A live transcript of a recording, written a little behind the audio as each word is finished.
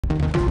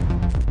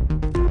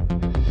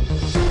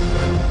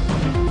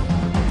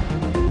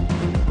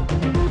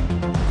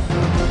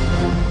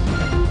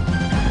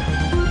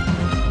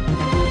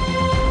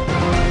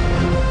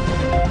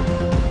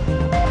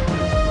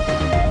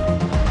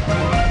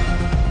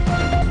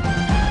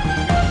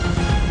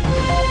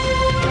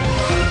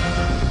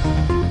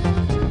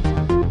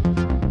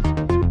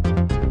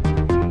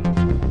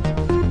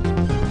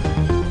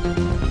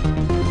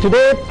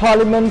Today,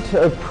 Parliament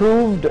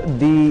approved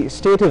the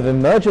state of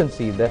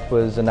emergency that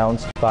was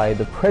announced by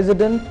the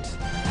President.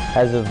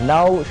 As of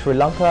now, Sri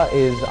Lanka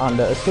is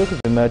under a state of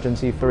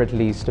emergency for at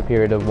least a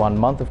period of 1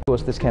 month. Of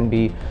course, this can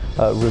be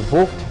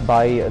revoked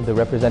by the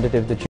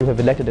representative that you have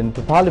elected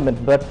into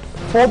Parliament. But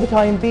for the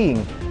time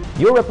being,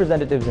 your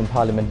representatives in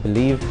Parliament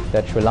believe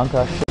that Sri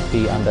Lanka should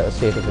be under a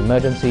state of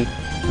emergency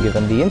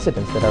given the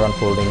incidents that are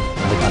unfolding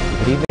in the country.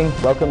 Good evening.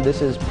 Welcome.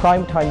 This is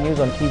Prime Time News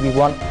on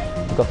TV1.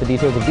 We've got the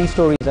details of these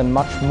stories and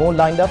much more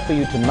lined up for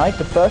you tonight.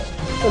 But first,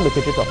 a look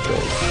at your top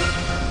stories.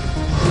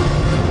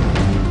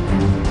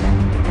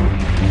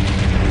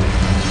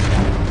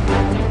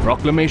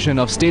 Proclamation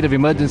of state of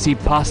emergency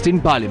passed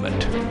in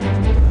Parliament.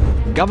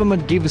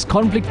 Government gives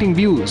conflicting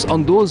views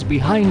on those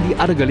behind the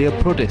Aragalaya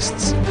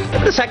protests.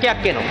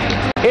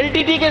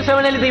 LTT के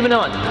सेवनेली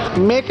තිබෙනවද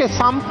මේකේ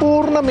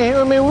සම්පූර්ණ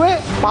මෙහෙම මෙව්වේ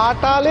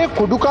පාතාලයේ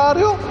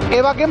කුඩුකාරයෝ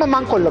ඒ වගේම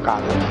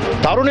මංකොල්ලකාරයෝ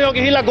තරුණයෝ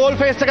ගිහිල්ලා goal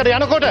face එකට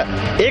යනකොට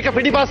ඒක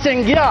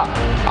පිටිපස්සෙන් ගියා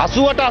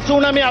 80ට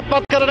 89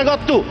 අත්පත් කරන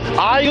ගත්තු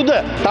ආයුධ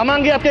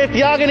තමන්ගේ අතේ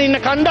තියාගෙන ඉන්න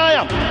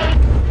කණ්ඩායම්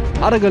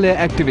Aragalaya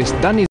activist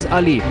Danis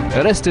Ali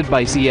arrested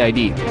by CID.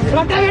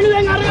 රට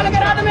වෙනුවෙන් අරගල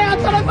කරාට මේ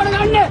අත්තරක් පණ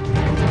ගන්න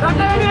රට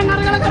වෙනුවෙන්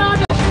අරගල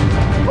කරාට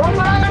ඕම්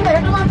බලාගන්න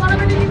හෙටම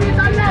පළවෙනි නිවි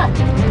ගන්න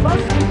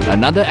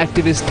Another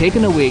activist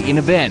taken away in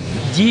a van.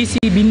 GC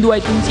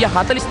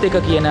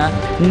 0342 කියන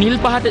නිල්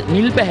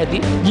පැහැති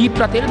ජීප්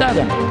රථයට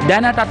දාගන්න.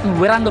 දැනටත්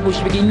වරංග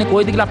පුෂ්පක ඉන්නේ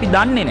කොයිද කියලා අපි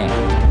දන්නේ නැහැ.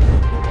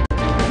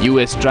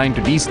 US trying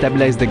to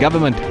destabilize the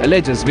government,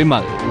 alleges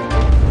Vimal.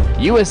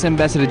 US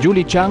Ambassador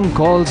Julie Chang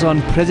calls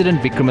on President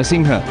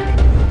Wickremesinghe.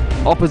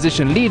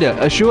 Opposition leader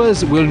assures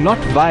will not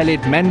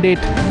violate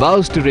mandate,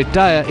 vows to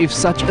retire if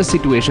such a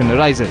situation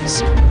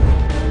arises.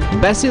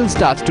 Basil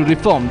starts to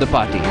reform the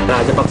party.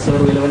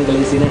 රාජපක්ෂවරු එළවන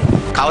කලෙසි නෑ.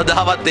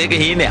 කවදාවත් ඒක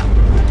හීනයක්.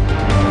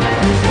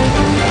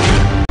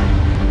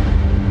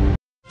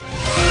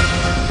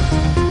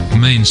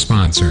 Main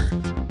sponsor.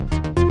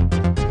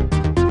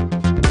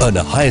 Earn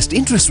a highest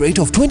interest rate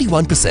of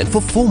 21%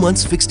 for 4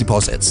 months fixed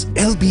deposits.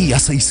 LB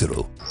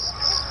Yasaisuru.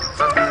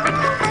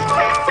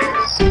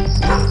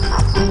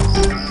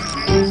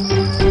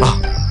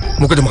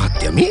 මොකද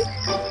මහත්තයා මේ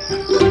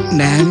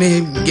නෑ මේ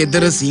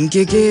ගෙදර සිංක්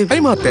එකේ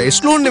අයි මහත්තයා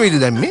ස්ලෝන් නෙමෙයිද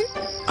දැම්මේ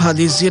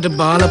හදිස්සියට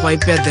බාල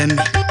පයිප් එකක්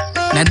දැම්මේ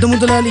නැද්ද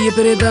මුදලාලි ඊයේ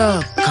පෙරේදා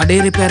කඩේ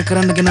රිපෙයාර්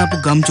කරන්න ගෙනාපු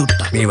ගම්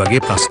චුට්ටක් මේ වගේ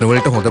ප්‍රශ්න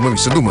වලට හොඳම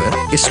විසඳුම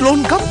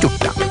ස්ලෝන් ගම්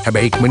චුට්ටක්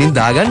හැබැයි ඉක්මනින්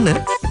දාගන්න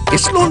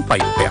ස්ලෝන්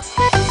පයිප්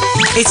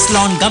එක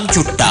ස්ලෝන් ගම්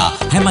චුට්ටා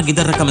හැම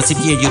ගෙදරකම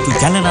සිටිය යුතු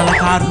ජනනල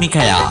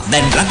කාර්මිකයා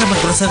දැන් රංගම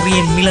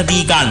ග්‍රොසරියෙන්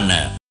මිලදී ගන්න.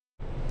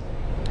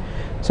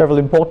 Several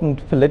important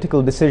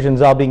political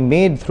decisions are being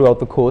made throughout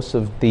the course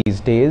of these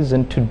days,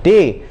 and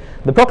today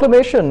the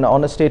proclamation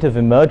on a state of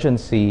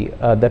emergency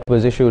that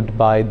was issued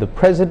by the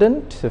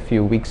President a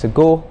few weeks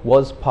ago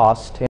was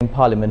passed in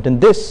Parliament,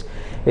 and this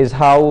is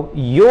how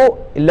your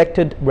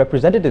elected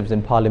representatives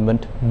in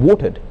Parliament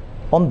voted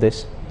on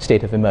this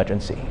state of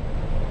emergency.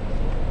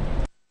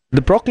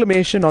 The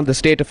proclamation on the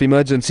state of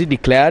emergency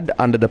declared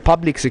under the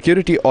Public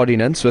Security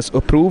Ordinance was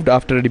approved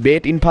after a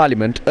debate in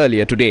Parliament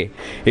earlier today.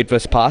 It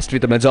was passed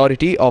with a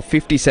majority of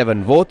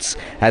 57 votes,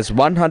 as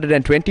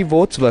 120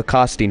 votes were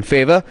cast in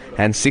favour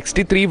and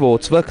 63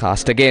 votes were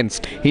cast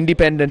against.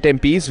 Independent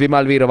MPs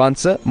Vimal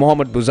Weerawansa,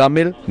 Mohammad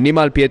Buzammil,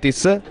 Nimal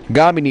Piyatissa,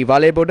 Gamini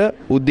Waleboda,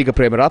 Uddiga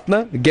Premaratna,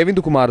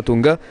 Gevindu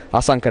Kumaratunga,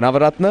 Asanka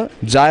Navaratna,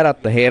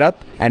 Jayaratna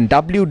Herath and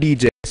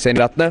WDJ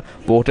Senaratna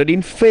voted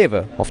in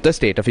favour of the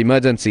state of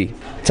emergency.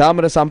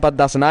 Thamara Sampath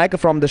Dasanayaka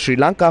from the Sri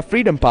Lanka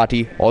Freedom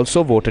Party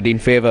also voted in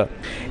favour.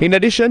 In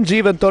addition,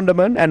 Jeevan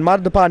Thondaman and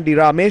Mardapandi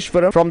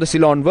Rameshwaram from the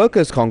Ceylon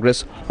Workers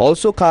Congress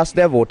also cast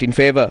their vote in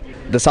favour.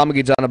 The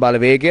Samagi Jana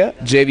Balawegaya,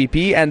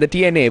 JVP and the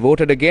TNA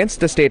voted against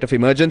the state of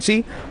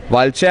emergency,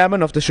 while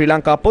chairman of the Sri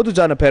Lanka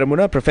Podujana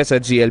Peramuna, Professor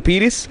G.L.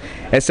 Piris,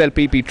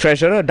 SLPP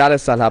Treasurer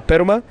Dallas Salha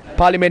Peruma,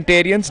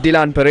 parliamentarians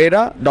Dilan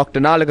Pereira, Dr.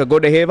 Nalaka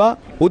Godaheva,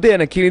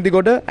 Udayana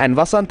Kirindigoda and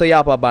Vasanta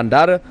Yapa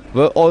Bandara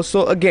were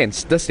also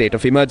against the state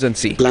of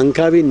emergency. Sri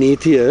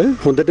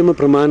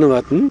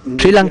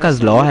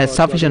Lanka's law has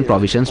sufficient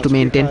provisions to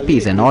maintain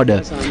peace and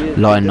order.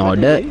 Law and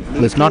order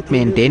was not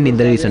maintained in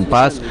the recent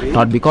past,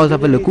 not because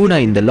of a lacuna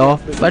in the law,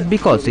 but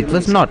because it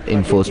was not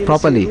enforced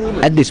properly.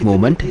 At this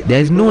moment, there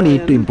is no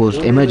need to impose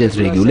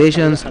emergency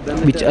regulations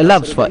which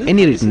allows for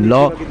any written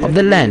law of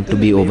the land to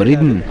be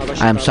overridden.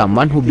 I am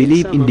someone who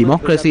believes in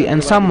democracy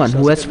and someone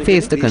who has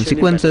faced the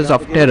consequences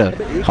of terror.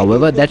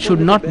 However, that should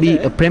not be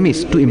a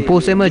premise to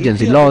impose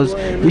emergency laws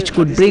which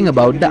could bring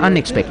about the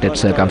unexpected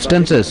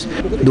circumstances.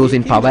 Those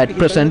in power at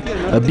present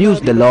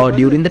abuse the law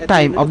during the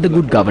time of the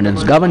good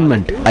governance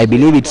government. I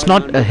believe it's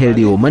not a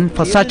healthy omen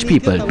for such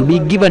people to be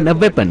given a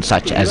weapon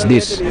such as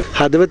this.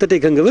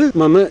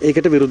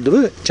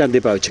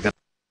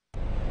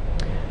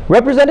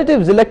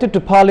 Representatives elected to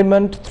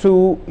Parliament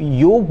through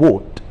your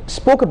vote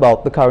spoke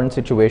about the current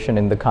situation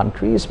in the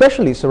country,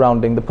 especially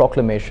surrounding the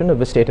proclamation of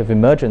a state of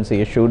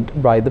emergency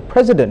issued by the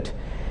President.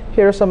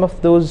 Here are some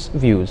of those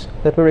views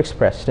that were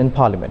expressed in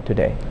Parliament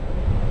today.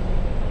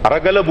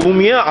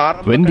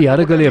 When the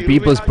Aragalaya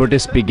people's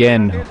protest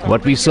began,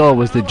 what we saw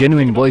was the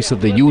genuine voice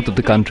of the youth of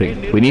the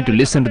country. We need to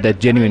listen to that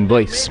genuine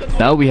voice.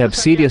 Now we have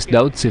serious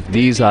doubts if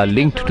these are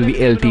linked to the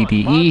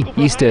LTTE,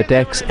 Easter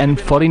attacks and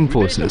foreign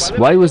forces.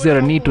 Why was there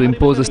a need to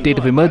impose a state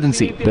of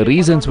emergency? The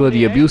reasons were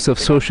the abuse of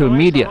social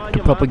media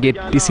to propagate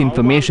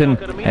disinformation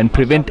and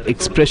prevent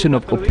expression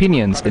of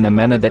opinions in a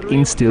manner that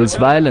instills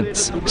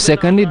violence.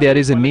 Secondly, there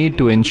is a need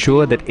to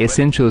ensure that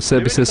essential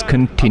services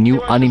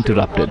continue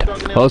uninterrupted.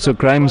 Also,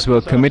 crimes were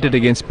committed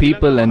against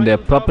people and their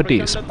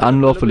properties,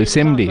 unlawful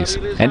assemblies,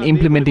 and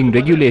implementing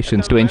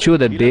regulations to ensure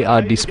that they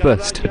are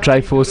dispersed. The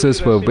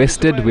tri-forces were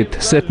vested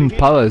with certain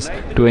powers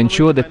to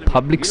ensure that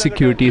public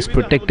security is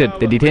protected.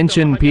 The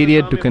detention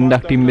period to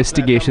conduct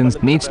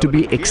investigations needs to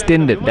be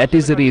extended. That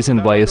is the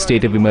reason why a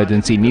state of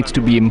emergency needs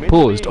to be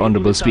imposed,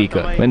 Honourable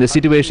Speaker. When the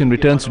situation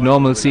returns to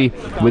normalcy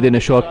within a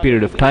short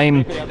period of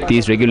time,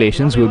 these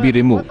regulations will be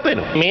removed.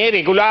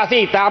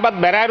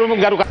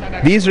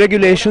 These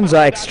regulations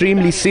are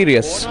extremely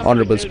serious,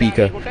 Honourable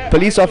Speaker.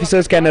 Police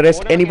officers can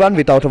arrest anyone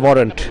without a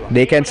warrant.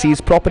 They can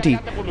seize property.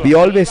 We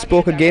always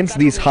spoke against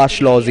these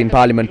harsh laws in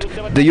Parliament.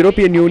 The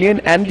European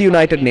Union and the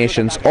United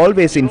Nations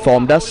always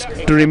informed us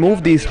to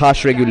remove these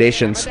harsh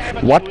regulations.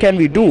 What can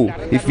we do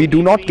if we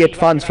do not get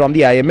funds from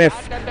the IMF?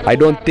 I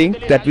don't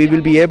think that we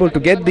will be able to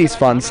get these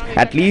funds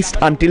at least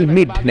until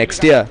mid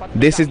next year.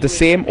 This is the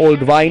same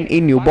old wine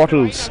in new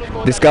bottles.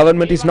 This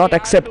government is not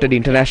accepted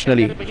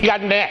internationally.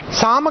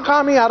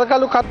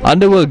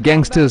 Underworld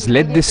gangsters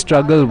led this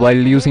struggle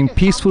while using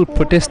peaceful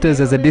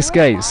protesters as a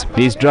disguise.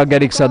 These drug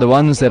addicts are the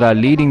ones that are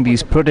leading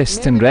these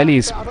protests and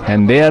rallies,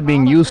 and they are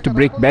being used to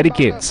break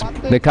barricades.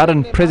 The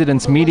current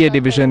president's media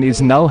division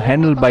is now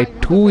handled by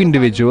two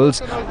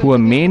individuals who are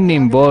mainly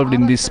involved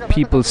in this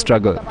people's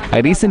struggle.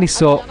 I recently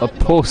saw a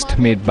post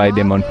made by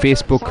them on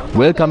Facebook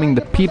welcoming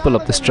the people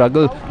of the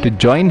struggle to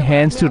join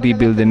hands to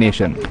rebuild the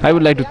nation. I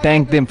would like to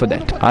thank them for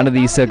that. Under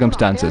these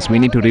circumstances, we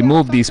need to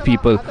remove these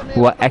people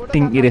who are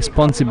acting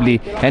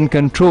irresponsibly and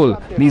control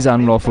these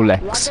unlawful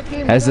acts.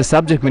 As the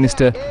subject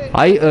minister,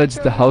 I urge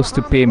the House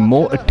to pay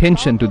more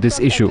attention to this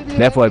issue.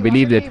 Therefore, I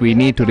believe that we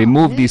need to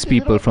remove these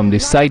people from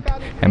this site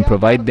and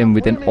provide them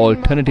with an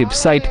alternative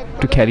site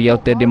to carry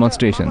out their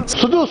demonstrations.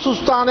 The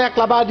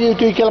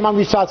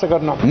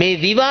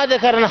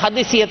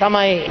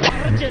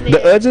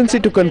urgency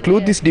to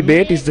conclude this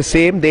debate is the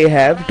same they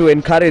have to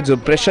encourage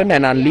oppression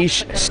and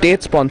unleash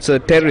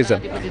state-sponsored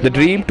terrorism. The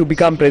dream to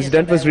become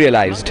president was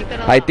realized.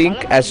 I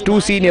think as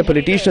two senior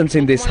politicians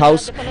in this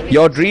house,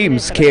 your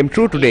dreams came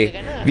true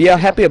today. We are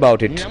happy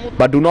about it.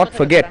 But do not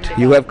forget,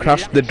 you have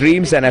crushed the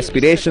dreams and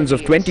aspirations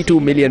of 22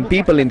 million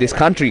people in this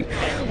country.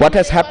 What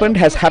has happened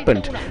has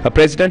happened. A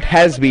president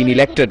has been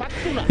elected.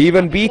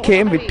 Even we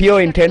came with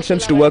pure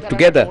intentions to work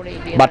together.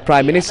 But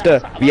Prime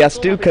Minister, we are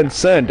still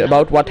concerned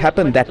about what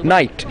happened that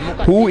night.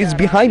 Who is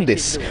behind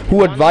this?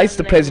 Who advised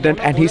the president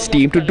and his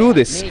team to do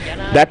this?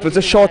 That was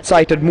a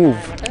short-sighted move.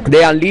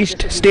 They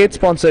unleashed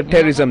state-sponsored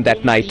terrorism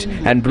that night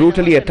and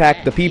brutally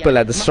attacked the people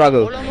at the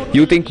struggle.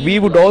 You think we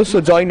would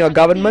also join your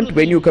government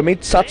when you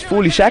commit such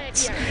foolish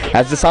acts?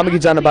 As the Samagi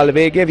Jana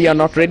Balawege, we are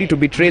not ready to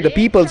betray the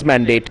people's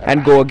mandate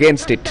and go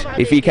against it.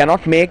 If we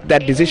cannot make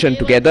that decision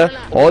together,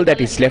 all that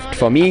is left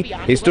for me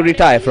is to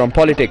retire from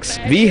politics.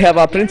 We have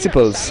our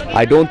principles.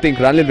 I don't think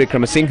Ranil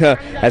Wickremesinghe,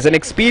 as an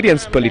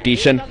experienced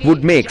politician,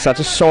 would make such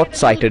a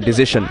short-sighted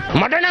decision.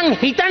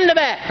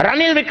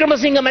 Ranil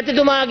Wickremesinghe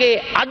මැතිතුමාගේ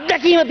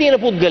අත්දැකීම තියෙන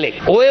පුද්ගලෙක්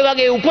ඔය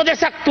වගේ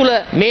උපදේශක් තුල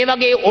මේ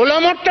වගේ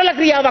ඔලොමොට්ටල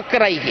ක්‍රියාවක්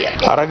කරයි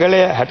කියලා.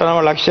 අරගලය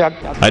 69 ලක්ෂයක්.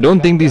 I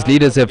don't think these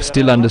leaders have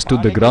still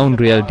understood the ground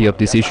reality of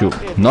this issue.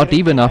 Not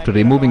even after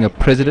removing a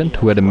president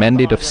who had a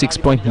mandate of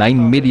 6.9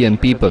 million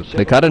people.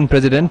 The current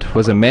president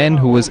was a man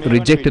who was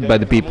rejected by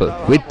the people.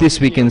 With this,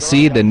 we can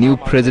see the new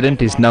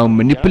president is now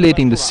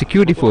manipulating the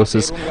security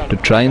forces to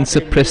try and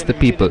suppress the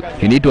people.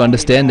 You need to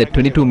understand that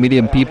 22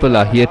 million people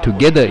are here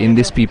together in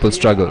this people's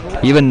struggle.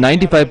 Even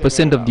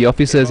 95% of the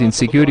officers in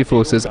security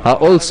forces are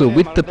also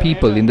with the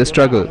people in the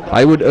struggle.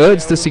 I would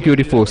urge the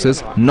security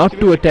forces not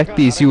to attack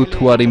these youth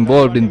who are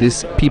involved in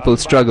this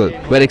people's struggle.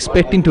 We're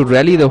expecting to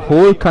rally the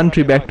whole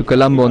country back to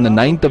Colombo on the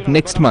 9th of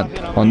next month.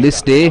 On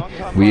this day,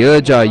 we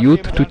urge our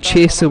youth to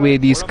chase away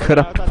these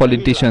corrupt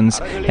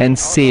politicians and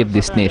save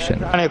this nation.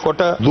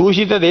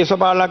 දූෂිත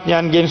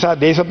දේශපාලඥයන්ගෙන් සහ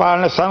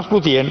දේශපාලන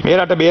සංස්කෘතියෙන් මේ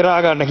රට බේරා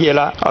ගන්න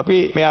කියලා අපි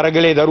මේ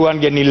අරගලේ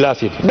දරුවන්ගෙන් ඉල්ලා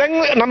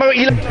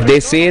සිටිනවා. They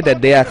say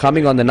that they are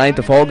coming on the 9th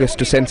of August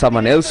to send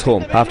someone else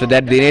home. After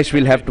that, Dinesh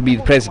will have to be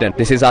the president.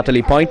 This is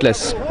utterly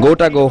pointless.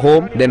 Gota go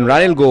home, then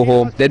Ranil go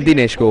home, then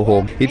Dinesh go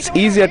home. It's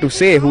easier to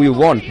say who you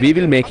want. We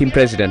will make him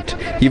president.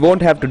 He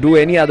won't have to do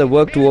any other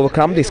work to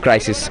overcome this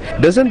crisis.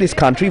 Doesn't this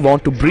country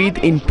want to breathe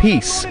in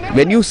peace?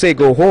 When you say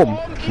go home,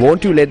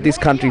 won't you let this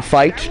country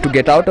fight to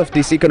get out of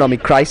this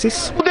economic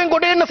crisis?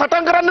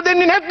 සටන් කරන්න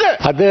දෙන්නේ නැද්ද?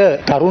 අද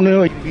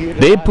තරුණයෝ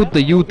They put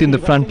the youth in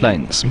the front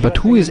lines, but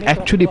who is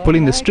actually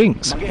pulling the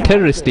strings?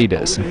 Terrorist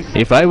leaders.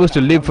 If I was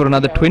to live for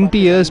another 20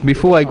 years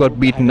before I got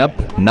beaten up,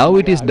 now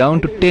it is down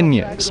to 10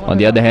 years. On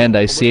the other hand,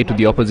 I say to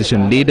the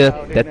opposition leader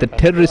that the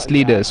terrorist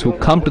leaders who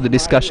come to the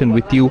discussion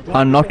with you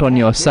are not on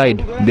your side.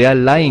 They are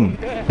lying.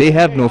 They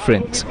have no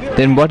friends.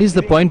 Then what is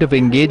the point of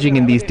engaging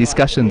in these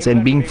discussions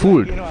and being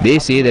fooled? They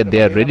say that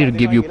they are ready to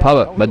give you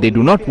power, but they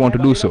do not want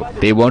to do so.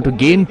 They want to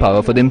gain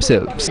power for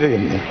themselves.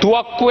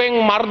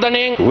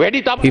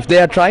 If they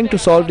are trying to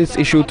solve this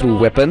issue through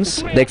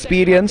weapons, the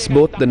experience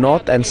both the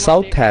North and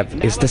South have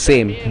is the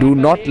same. Do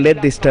not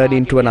let this turn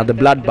into another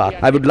bloodbath.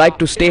 I would like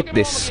to state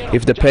this.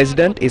 If the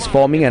President is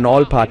forming an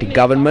all-party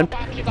government,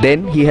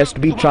 then he has to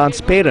be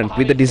transparent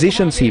with the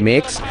decisions he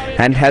makes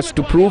and has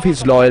to prove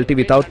his loyalty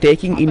without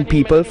taking in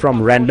people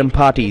from random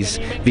parties.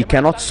 We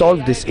cannot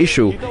solve this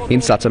issue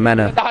in such a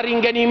manner.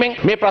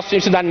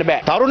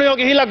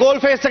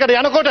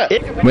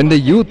 When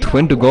the youth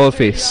went to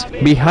Goalface,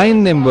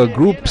 behind them were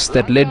groups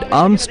that led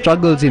armed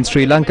struggles in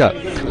Sri Lanka,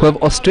 who have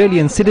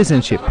Australian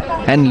citizenship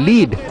and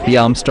lead the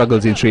armed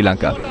struggles in Sri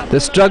Lanka. The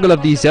struggle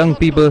of these young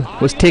people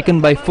was taken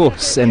by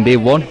force and they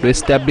want to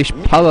establish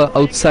power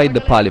outside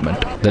the parliament.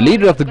 The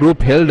leader of the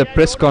group held a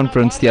press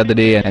conference the other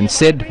day and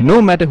said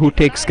no matter who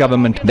takes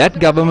government, that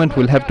government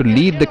will have to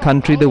lead the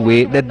country the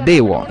way that they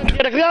want.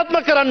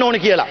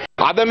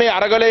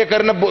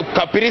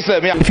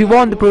 If you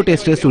want the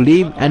protesters to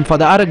leave and for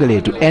the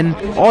Aragale to end,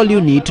 all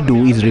you need to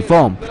do is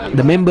reform.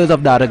 The members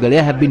of the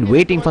Aragale have been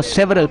waiting for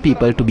several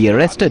people to be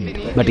arrested,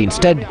 but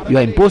instead you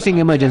are imposing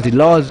emergency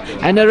laws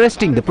and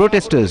arresting the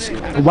protesters.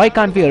 Why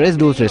can't we arrest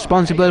those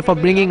responsible for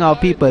bringing our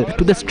people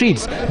to the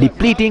streets,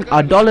 depleting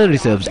our dollar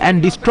reserves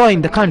and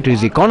destroying the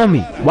country's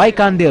economy? Why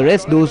can't they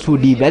arrest those who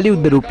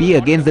devalued the rupee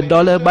against the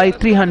dollar by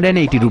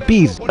 380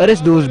 rupees?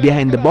 Arrest those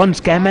behind the bond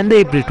scam and the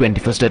April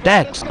 21st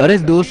attacks.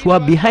 Arrest those who are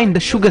behind the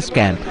sugar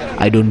scam.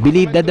 I don't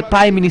believe that the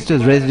Prime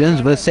Minister's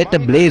residence was set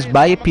ablaze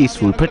by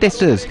peaceful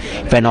protesters.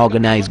 If an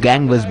organized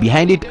gang was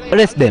behind it,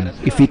 arrest them.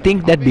 If we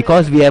think that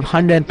because we have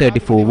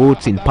 134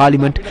 votes in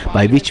parliament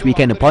by which we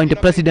can appoint a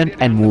president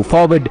and move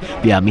forward,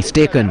 we are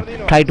mistaken.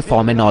 Try to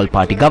form an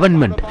all-party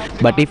government.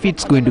 But if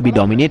it's going to be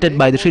dominated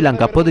by the Sri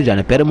Lanka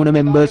Podujana Peramuna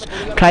members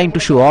trying to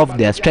show off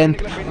their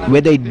strength,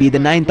 whether it be the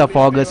 9th of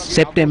August,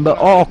 September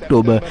or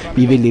October,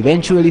 we will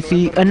eventually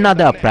see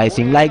another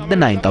uprising like the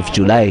 9th of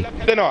July.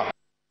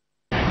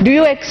 Do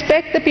you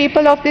expect the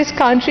people of this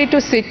country to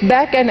sit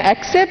back and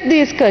accept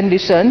these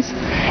conditions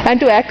and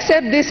to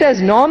accept this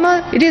as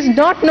normal? It is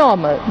not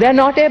normal. They are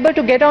not able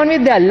to get on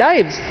with their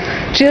lives.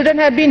 Children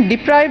have been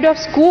deprived of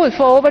school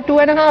for over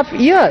 2.5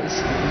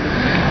 years.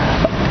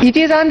 It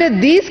is under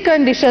these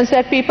conditions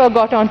that people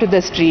got onto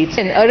the streets.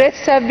 And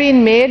arrests have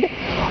been made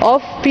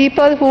of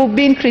people who've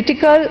been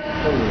critical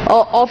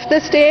of the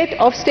state,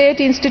 of state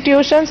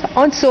institutions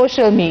on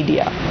social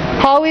media.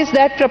 How is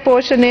that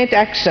proportionate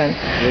action?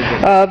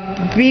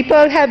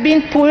 People have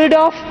been pulled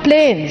off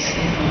planes.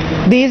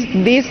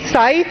 These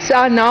sites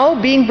are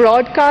now being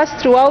broadcast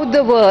throughout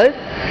the world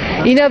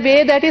in a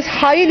way that is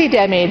highly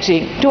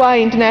damaging to our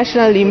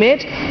international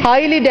image,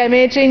 highly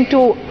damaging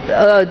to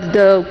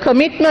the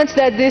commitments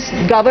that this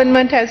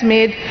government has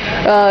made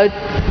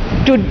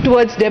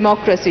towards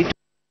democracy.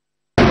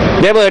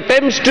 There were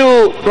attempts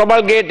to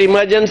promulgate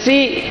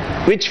emergency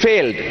which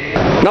failed.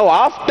 Now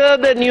after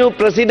the new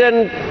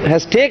president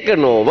has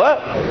taken over,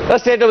 a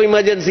state of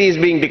emergency is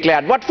being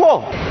declared. What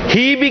for?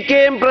 He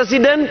became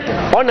president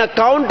on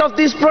account of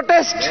this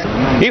protest.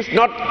 If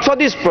not for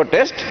this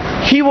protest,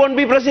 he won't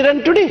be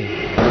president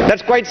today.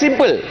 That's quite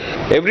simple.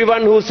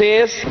 Everyone who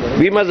says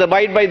we must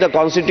abide by the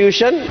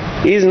constitution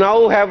is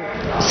now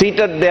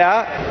seated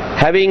there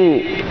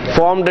having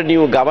formed a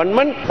new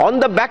government on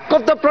the back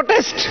of the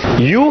protest.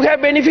 You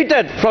have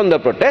benefited from the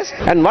protest,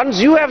 and once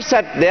you have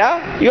sat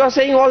there, you are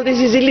saying all this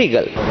is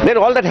illegal. Then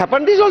all that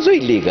happened is also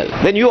illegal.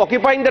 Then you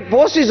occupying that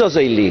post is also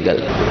illegal.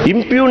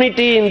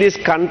 Impunity in this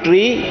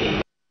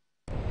country.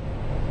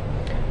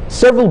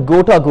 Several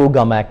Gota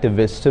Gogama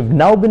activists have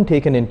now been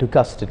taken into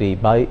custody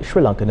by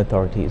Sri Lankan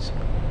authorities.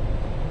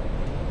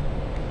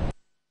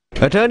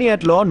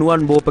 Attorney-at-Law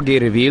Nuwan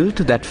Bopage revealed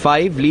that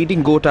 5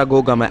 leading Gota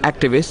Gogama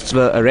activists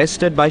were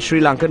arrested by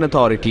Sri Lankan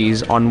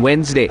authorities on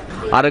Wednesday.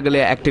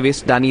 Aragalaya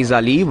activist Daniz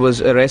Ali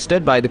was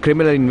arrested by the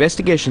Criminal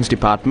Investigations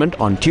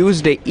Department on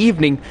Tuesday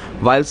evening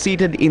while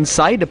seated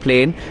inside a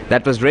plane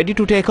that was ready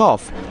to take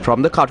off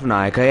from the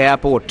Katunayaka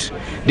airport.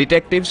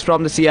 Detectives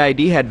from the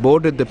CID had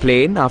boarded the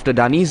plane after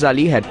Daniz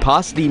Ali had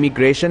passed the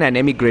immigration and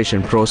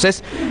emigration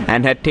process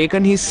and had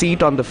taken his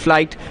seat on the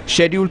flight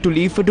scheduled to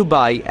leave for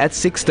Dubai at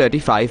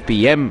 6:35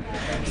 p.m.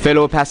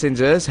 Fellow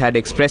passengers had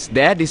expressed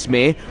their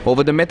dismay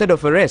over the method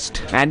of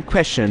arrest and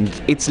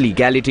questioned its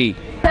legality.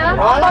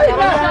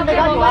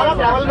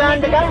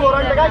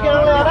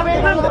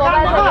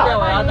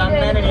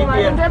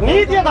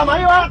 නීතිය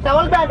තමයි ඔයා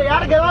travel band එක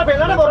යාට ගෙවල්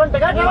පෙන්නන්න warrant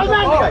එකයි travel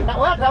band එකයි.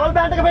 ඔයා ට්‍රැවල්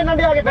බෑන්ඩ් එක පෙන්නන්න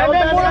යාගේ ට්‍රැවල්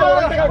බෑන්ඩ් එක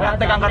වොරන්ට් එකයි.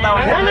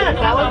 නෑ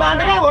ට්‍රැවල්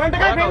බෑන්ඩ් එකයි වොරන්ට්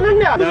එකයි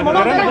පෙන්නන්න යා.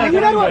 මොනවද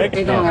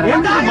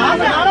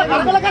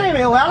කරකල කරේ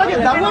මේ ඔයාලගේ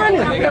දරුවා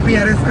වෙන්නේ. අපි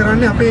ඇරෙස්ට්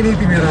කරන්නේ අපේ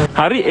නීති මේවා.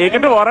 හරි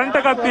ඒකට වොරන්ට්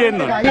එකක්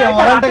තියෙනවා.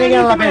 වොරන්ට් එක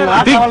කියනවා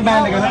පෙන්නනවා ට්‍රැවල්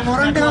බෑන්ඩ් එක.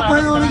 වොරන්ට් එකක්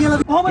කොහෙද ඕනේ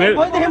කියලා.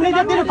 කොහෙද එහෙම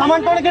නීතියක් තියෙන්නේ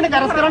තමන්ට ඕනේ කෙනෙක්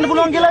ඇරෙස්ට් කරන්න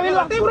පුළුවන් කියලා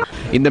ඇවිල්ලා.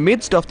 In the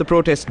midst of the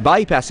protest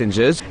by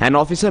passengers, an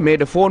officer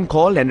made a phone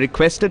call and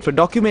requested for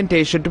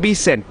documentation to be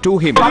sent to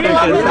him.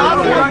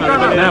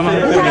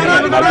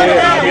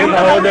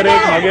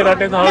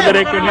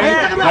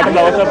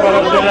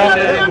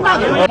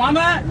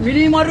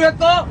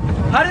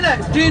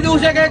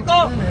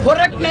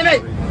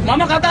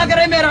 මම කතා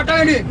කරේ මේ රට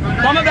වෙනුවෙන්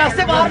මම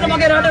වැස්සේ පාරට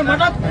මගේ රට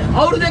මටත්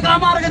අවුරුදු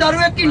දෙකමාරක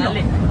දරුවෙක් ඉන්නවා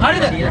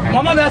හරිද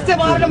මම වැස්සේ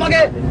පාරට මගේ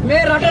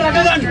මේ රට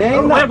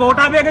රැකගන්න ඔය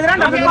ගෝඨාභය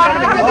ගෙදරන්න අපි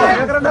පාරට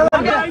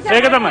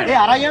ඒක තමයි ඒ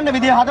අරන් යන්න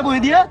විදිය හදපු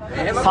විදිය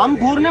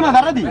සම්පූර්ණයෙන්ම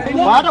වැරදි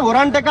ඔයාට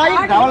වොරන්ට් එකයි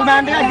ට්‍රැවල්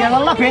බෑන්ඩ් එකයි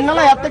ගෙනල්ලා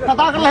පෙන්නලා යත් එක්ක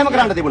කතා කරලා එහෙම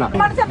කරන්න තිබුණා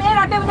මනස මේ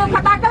රට වෙනුවෙන්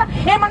කතා කළා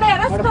ඒ මම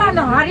ඇරස් කරන්න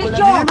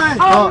හරිෂෝ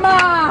අම්මා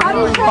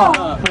හරිෂෝ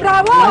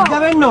බ්‍රාවෝ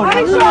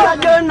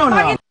ලැජ්ජ වෙන්න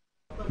ඕන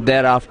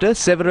Thereafter,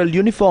 several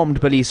uniformed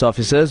police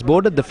officers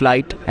boarded the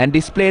flight and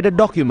displayed a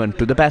document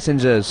to the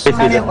passengers.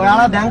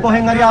 ඔයාලා දැන්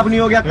කොහෙන් හරි ආපු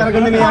නියෝගයක්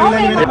අරගෙන මේ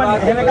ආවිල්ලා ඉන්නේ.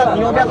 එහෙම එකක්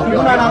නියෝගයක්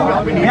තිබුණා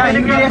නම් මෙයා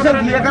ඉමිග්‍රේෂන්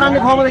ක්ලියර්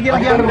කරන්නේ කොහොමද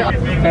කියලා කියන්න.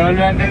 ට්‍රැවල්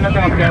බෑන්ඩ් එකෙන්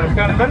නැත්නම් අපි ඇරෙස්ට්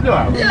කරන්න බැරිද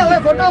ඔයා? ඔය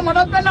ෆොටෝ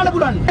මටත් පෙන්නන්න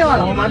පුළුවන්.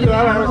 කොහොමද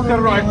ඔයාලා ඇරෙස්ට්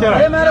කරනවා එච්චරයි.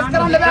 එහෙම ඇරෙස්ට්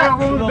කරන්න බෑ.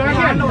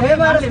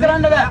 එහෙම ඇරෙස්ට්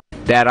කරන්න බෑ.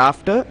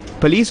 Thereafter,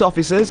 police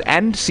officers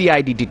and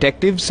CID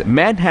detectives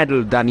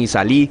manhandled Danis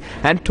Ali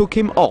and took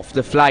him off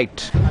the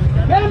flight.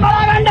 මේ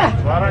බලගන්න.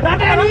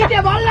 රටේ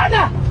නීතිය බලන්න.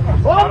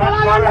 ඕක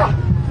බලගන්න.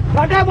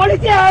 රටේ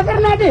පොලිසිය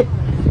ආකරන නැති.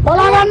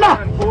 බලගන්න.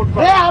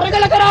 මේ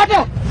අරගල කරාට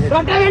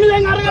රට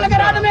වෙනුවෙන් අරගල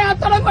කරාට මේ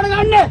අත්අඩංගුවට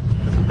ගන්න.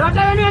 රට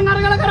වෙනුවෙන්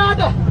අරගල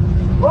කරාට.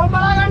 ඕක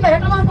බලගන්න.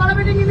 හෙට මම පළ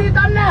පිටින් ඉඳී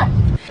තන්නේ.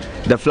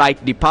 The flight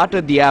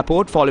departed the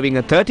airport following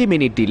a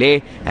 30-minute delay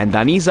and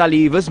Danis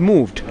Ali was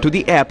moved to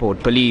the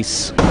airport police.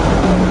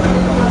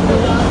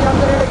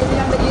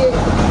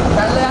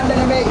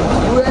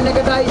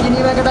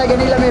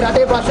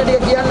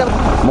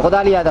 මොකද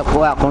අලියාද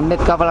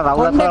කොණ්ඩෙත් කපලා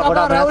රවුලත් වල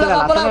ගොඩක් නැතිලා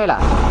ලස්සන වෙලා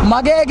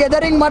මගේ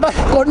ගෙදරින් මට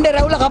කොණ්ඩේ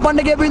රැවුල කපන්න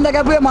ගියපින්ද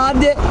කැපුවේ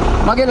මාධ්‍ය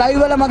මගේ ලයිව්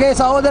වල මගේ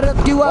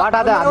සහෝදරයෙක් කිව්වා වාට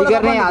අද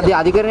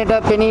අධිකරණයට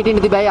පෙනී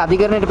හිටින්න තිබයි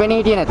අධිකරණයට පෙනී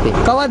හිටියේ නැත්තේ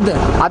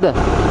කවද්ද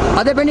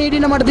අද පෙනී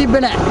හිටින්න මට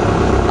තිබ්බේ නැහැ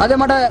අද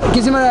මට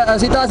කිසිම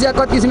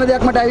සිතාසියක්වත් කිසිම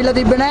දෙයක් මට ඇවිල්ලා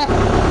තිබ්බේ නැහැ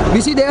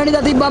 22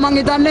 වෙනිදා තිබ්බා මං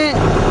හිතන්නේ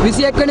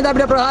 21 වෙනිදා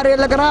අපිට ප්‍රහාරය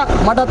එල්ල කරා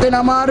මටත් වෙන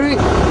අමාරුයි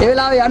ඒ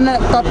වෙලාවේ යන්න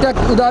තත්ත්වයක්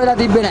උදා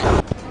වෙලා තිබ්බේ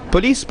නැහැ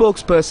Police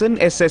spokesperson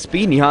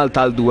SSP Nihal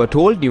Taldua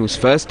told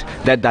Newsfirst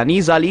that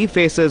Danis Ali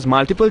faces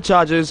multiple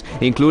charges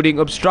including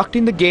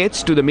obstructing the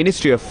gates to the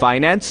Ministry of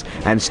Finance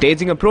and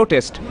staging a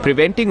protest,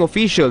 preventing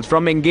officials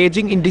from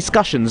engaging in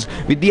discussions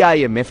with the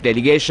IMF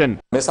delegation.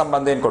 The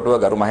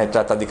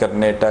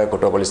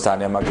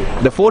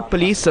Fort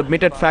Police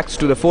submitted facts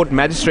to the Fort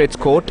Magistrates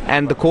Court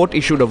and the court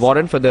issued a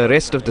warrant for the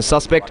arrest of the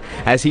suspect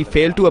as he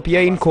failed to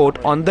appear in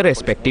court on the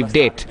respective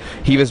date.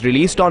 He was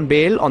released on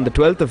bail on the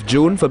 12th of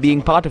June for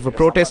being part of a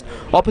protest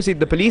opposite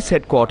the police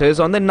headquarters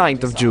on the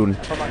 9th of June.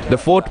 The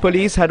Fort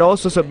Police had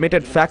also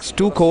submitted facts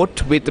to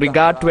court with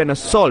regard to an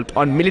assault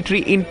on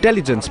military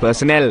intelligence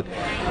personnel.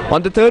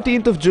 On the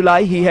 13th of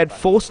July, he had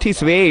forced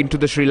his way into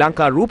the Sri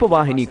Lanka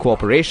Rupavahini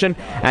Corporation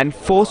and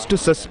forced to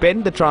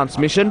suspend the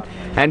transmission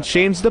and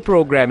change the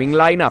programming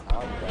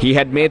lineup. He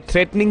had made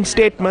threatening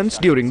statements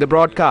during the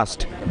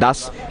broadcast.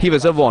 Thus, he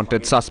was a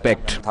wanted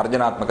suspect.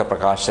 තර්ජනාත්මක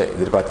ප්‍රකාශ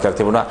ඉදිරිපත් කර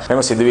තිබුණා.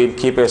 මෙම සිදුවීම්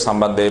කිහිපය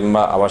සම්බන්ධයෙන්ම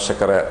අවශ්‍ය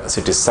කර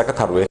සිටි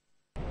සැකකරුවේ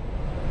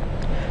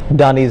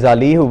Danis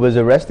Ali, who was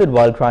arrested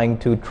while trying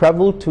to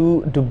travel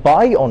to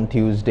Dubai on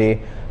Tuesday,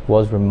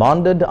 was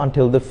remanded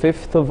until the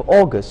 5th of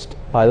August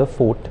by the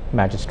Fort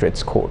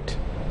Magistrates Court.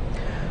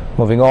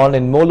 Moving on,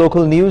 in more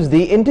local news,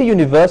 the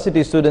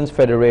Inter-University Students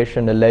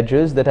Federation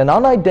alleges that an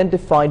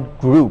unidentified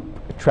group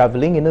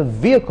travelling in a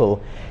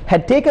vehicle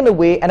had taken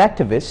away an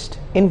activist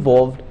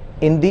involved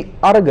in the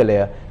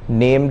Aragalaya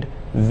named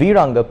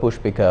Viranga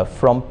Pushpika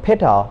from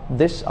Peta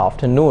this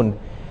afternoon.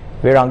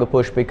 Viranga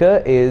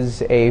Pushpika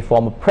is a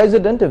former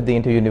president of the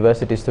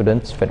Inter-University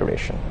Students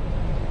Federation.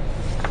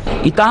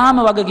 ඉතාම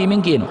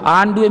වගකීමෙන් කියනවා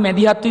ආණ්ඩුවේ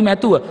මැදිහත් වීම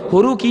ඇතුව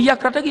හොරු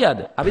කීයක් රට ගියාද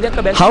අපි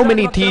දැක්ක How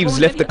many thieves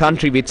left the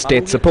country with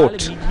state support?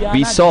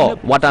 We saw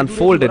what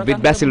unfolded with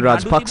Basil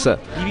Rajapaksa.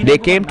 They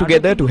came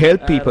together to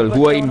help people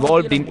who were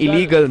involved in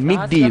illegal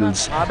MIG deals,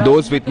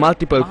 those with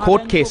multiple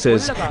court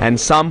cases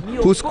and some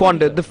who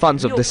squandered the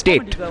funds of the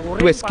state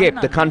to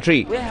escape the country.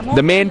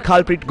 The main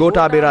culprit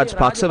Gotabaya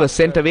Rajapaksa was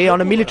sent away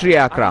on a military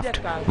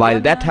aircraft.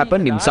 While that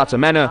happened in such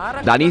a manner,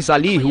 Danis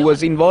Ali, who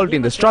was involved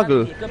in the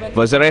struggle,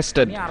 was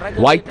arrested.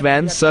 White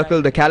vans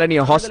circle the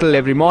Kalaniya hostel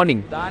every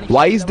morning.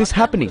 Why is this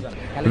happening?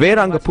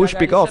 Veeranga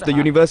Pushpika of the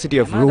University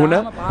of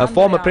Ruhuna, a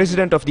former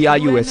president of the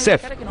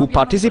RUSF, who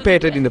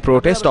participated in the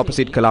protest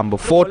opposite Colombo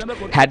Fort,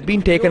 had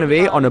been taken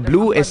away on a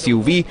blue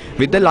SUV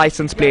with the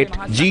license plate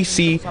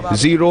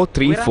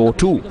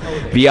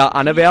GC0342. We are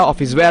unaware of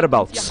his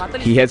whereabouts.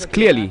 He has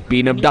clearly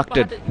been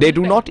abducted. They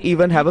do not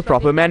even have a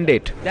proper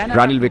mandate.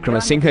 Ranil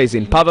Wickremesinghe is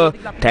in power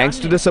thanks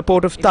to the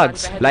support of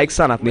thugs like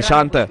Sanath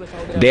Nishantha.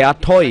 They are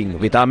toying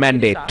with our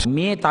mandate.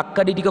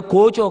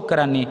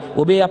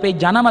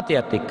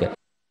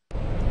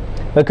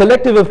 A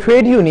collective of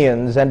trade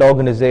unions and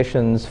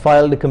organizations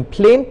filed a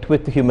complaint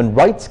with the Human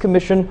Rights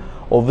Commission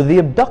over the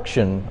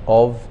abduction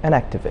of an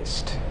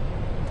activist.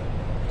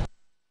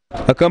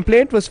 A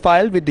complaint was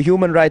filed with the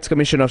Human Rights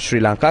Commission of Sri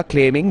Lanka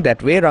claiming that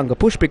Veeranga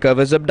Pushpika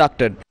was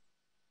abducted.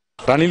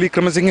 If Ranil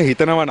Wickremesinghe is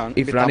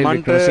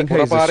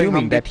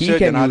assuming that he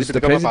can use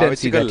the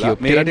presidency that he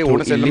obtained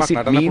through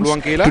illicit means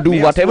to do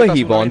whatever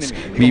he wants,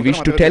 we wish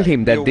to tell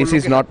him that this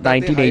is not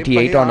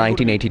 1988 or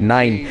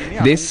 1989.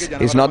 This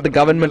is not the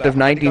government of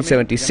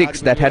 1976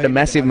 that had a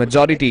massive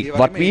majority.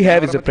 What we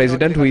have is a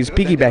president who is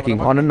piggybacking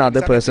on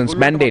another person's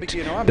mandate.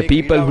 The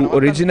people who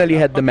originally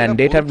had the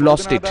mandate have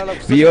lost it.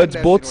 We urge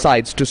both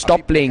sides to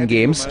stop playing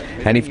games,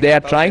 and if they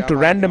are trying to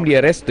randomly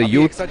arrest the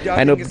youth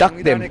and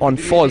abduct them on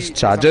false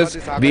charges,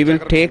 we will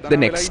take the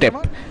next step.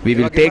 We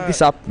will take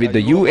this up with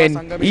the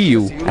UN,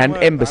 EU and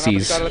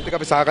embassies. 5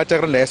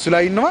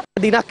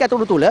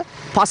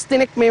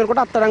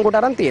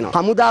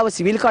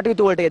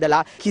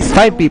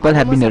 people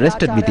have been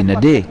arrested within a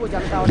day.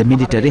 The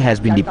military has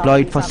been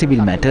deployed for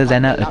civil matters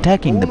and are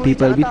attacking the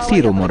people with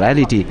zero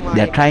morality.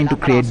 They are trying to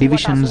create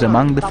divisions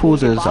among the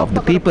forces of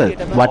the people.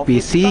 What we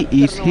see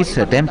is his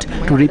attempt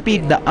to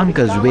repeat the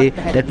uncle's way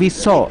that we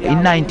saw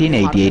in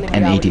 1988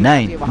 and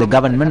 89. The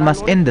government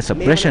must end the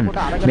suppression.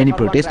 Many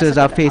protesters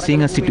are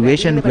facing a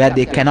situation where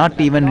they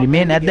cannot even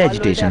remain at the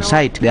agitation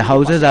site. Their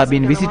houses are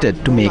being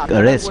visited to make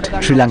arrest.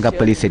 Sri Lanka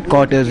Police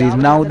Headquarters is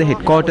now the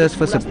headquarters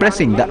for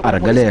suppressing the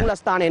Aragala.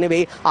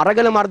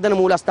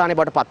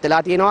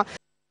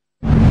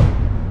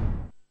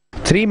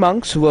 3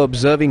 monks who were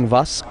observing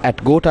Vas at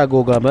Gota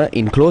Gogama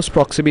in close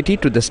proximity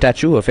to the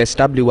statue of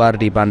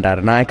SWRD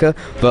Bandaranayaka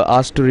were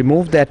asked to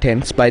remove their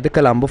tents by the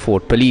Colombo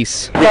Fort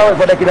Police.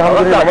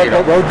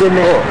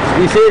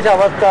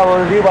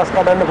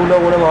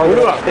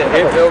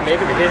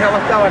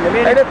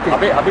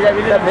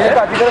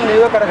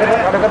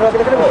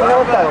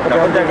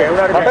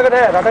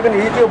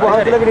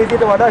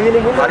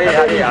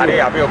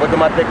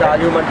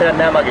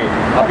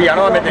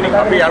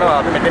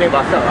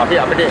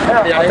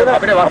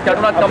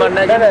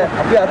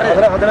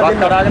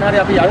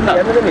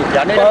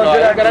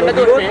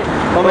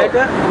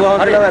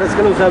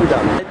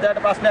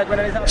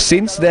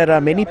 Since there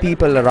are many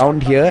people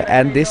around here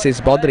and this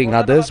is bothering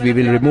others, we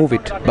will remove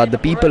it. But the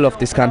people of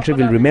this country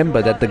will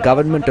remember that the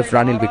government of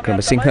Ranil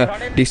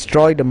Wickremesinghe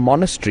destroyed a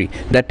monastery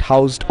that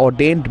housed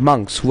ordained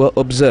monks who were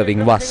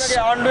observing Vas.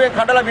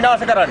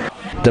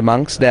 The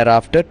monks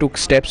thereafter took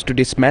steps to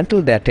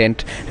dismantle their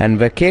tent and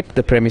vacate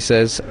the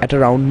premises at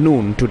around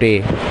noon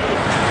today.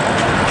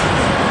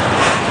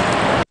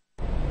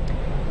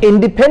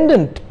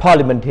 Independent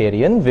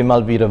parliamentarian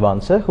Vimal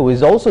Veeravansa, who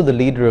is also the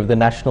leader of the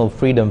National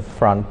Freedom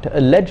Front,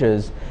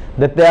 alleges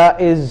that there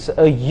is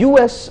a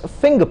US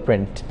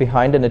fingerprint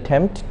behind an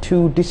attempt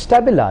to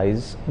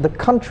destabilize the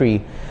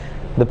country.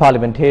 The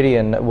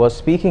parliamentarian was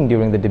speaking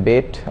during the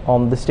debate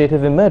on the state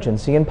of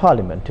emergency in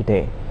Parliament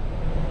today.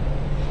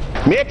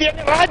 There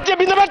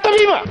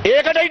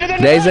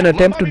is an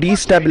attempt to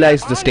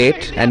destabilize the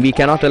state and we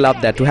cannot allow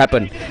that to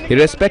happen.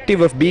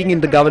 Irrespective of being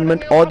in the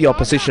government or the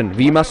opposition,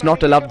 we must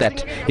not allow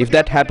that. If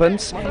that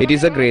happens, it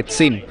is a great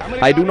sin.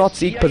 I do not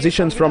seek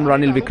positions from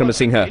Ranil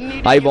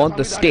Wickremesinghe. I want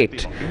the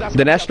state.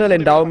 The National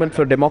Endowment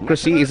for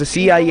Democracy is a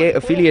CIA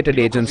affiliated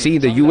agency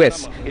in the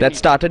US that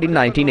started in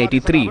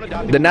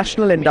 1983. The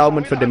National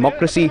Endowment for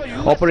Democracy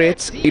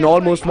operates in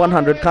almost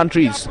 100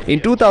 countries.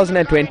 In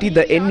 2020,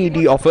 the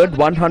NED offered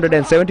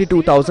 $172,670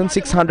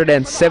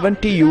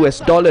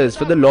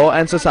 for the Law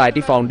and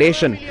Society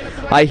Foundation.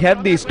 I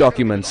have these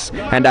documents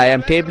and I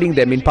am tabling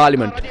them in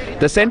Parliament.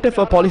 The Center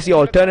for Policy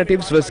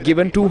Alternatives was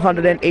given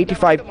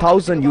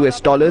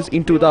 $285,000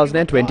 in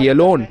 2020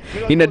 alone.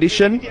 In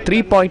addition,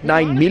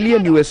 $3.9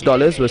 million was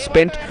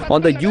spent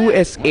on the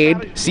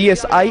USAID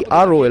CSI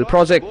ROL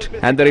project,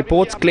 and the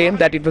reports claim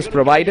that it was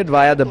provided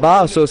via the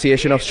Bar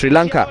Association of Sri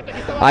Lanka.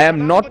 I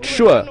am not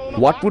sure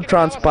what would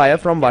transpire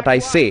from what I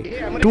say.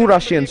 2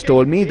 Russians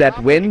told me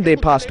that when they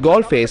passed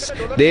Golface,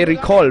 they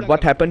recalled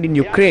what happened in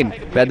Ukraine,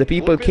 where the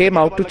people came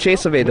out to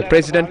chase away the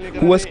president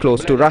who was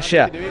close to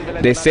Russia.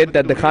 They said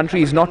that the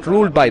country is not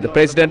ruled by the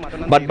president,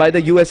 but by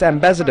the US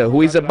ambassador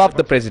who is above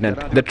the president.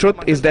 The truth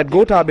is that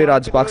Gotabaya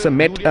Rajapaksa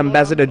met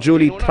Ambassador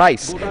Julie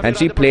thrice and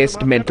she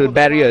placed mental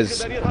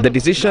barriers. The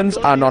decisions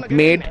are not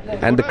made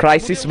and the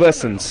crisis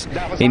worsens.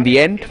 In the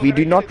end, we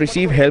do not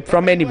receive help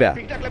from anywhere.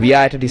 We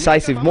are at a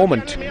decisive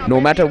moment. No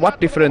matter what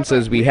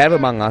differences we have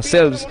among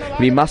ourselves,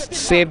 we must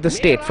save the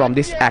state from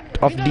this act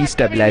of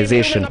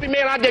destabilization.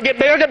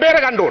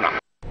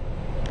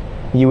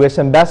 US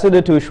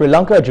Ambassador to Sri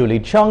Lanka Julie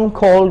Chung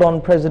called on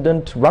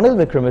President Ranil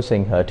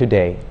Wickremesinghe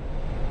today.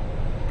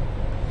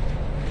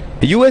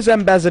 US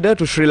Ambassador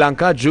to Sri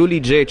Lanka Julie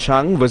J.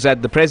 Chung was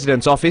at the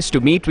President's office to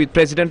meet with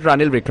President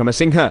Ranil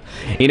Wickremesinghe.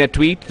 In a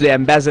tweet, the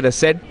ambassador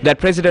said that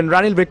President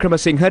Ranil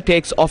Wickremesinghe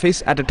takes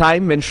office at a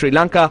time when Sri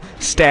Lanka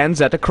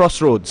stands at a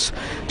crossroads.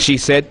 She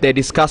said they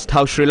discussed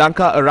how Sri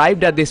Lanka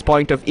arrived at this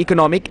point of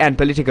economic and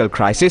political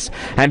crisis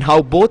and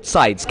how both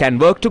sides can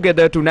work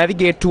together to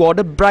navigate toward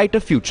a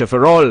brighter future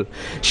for all.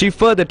 She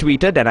further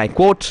tweeted, and I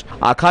quote,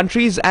 "Our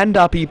countries and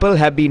our people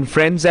have been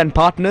friends and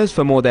partners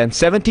for more than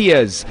 70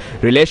 years.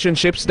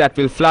 Relationships that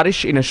will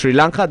flourish in a Sri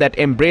Lanka that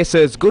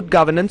embraces good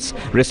governance,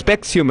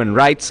 respects human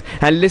rights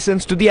and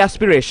listens to the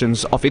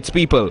aspirations of its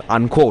people,"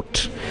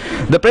 unquote.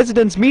 The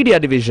President's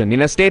media division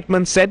in a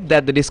statement said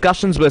that the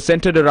discussions were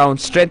centered around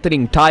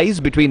strengthening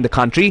ties between the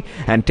country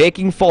and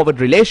taking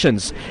forward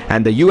relations,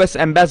 and the US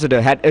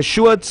ambassador had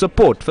assured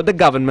support for the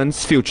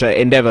government's future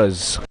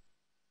endeavors.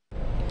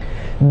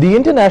 The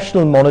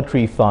International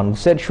Monetary Fund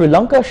said Sri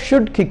Lanka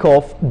should kick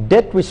off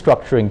debt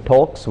restructuring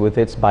talks with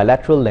its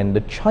bilateral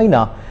lender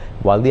China,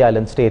 while the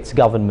island state's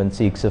government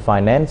seeks a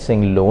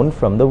financing loan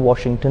from the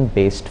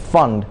Washington-based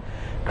fund.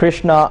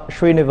 Krishna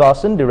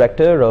Srinivasan,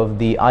 director of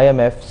the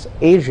IMF's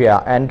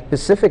Asia and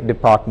Pacific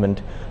Department,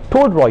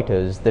 told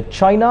Reuters that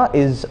China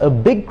is a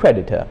big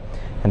creditor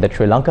and that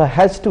Sri Lanka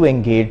has to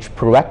engage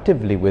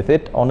proactively with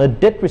it on a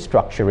debt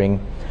restructuring.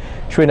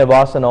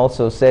 Srinivasan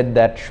also said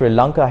that Sri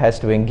Lanka has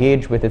to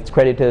engage with its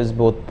creditors,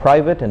 both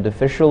private and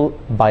official,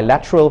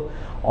 bilateral,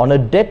 on a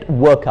debt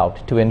workout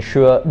to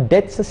ensure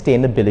debt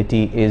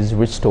sustainability is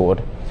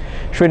restored.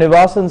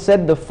 Srinivasan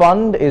said the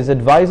fund is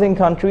advising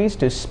countries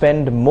to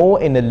spend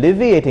more in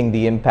alleviating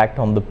the impact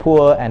on the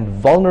poor and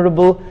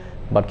vulnerable,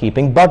 but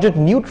keeping budget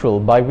neutral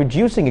by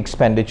reducing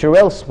expenditure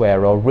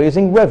elsewhere or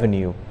raising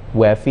revenue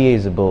where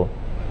feasible.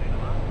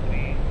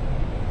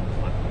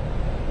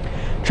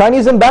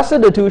 Chinese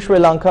Ambassador to Sri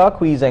Lanka,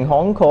 Kwee Zeng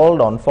Hong,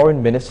 called on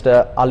Foreign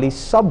Minister Ali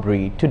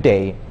Sabri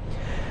today.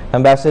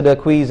 Ambassador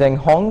Kwee Zeng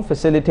Hong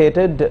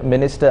facilitated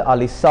Minister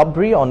Ali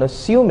Sabri on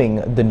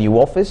assuming the new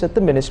office at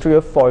the Ministry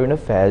of Foreign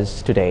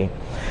Affairs today.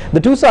 The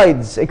two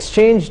sides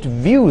exchanged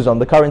views on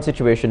the current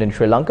situation in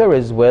Sri Lanka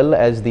as well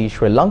as the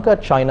Sri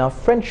Lanka-China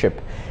friendship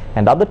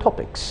and other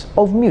topics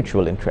of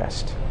mutual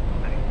interest.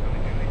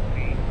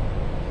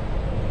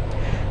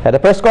 At a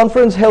press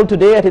conference held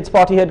today at its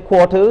party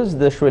headquarters,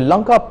 the Sri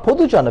Lanka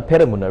Podujana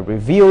Peramuna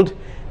revealed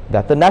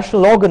that the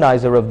national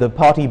organizer of the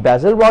party,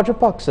 Basil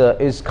Rajapaksa,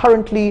 is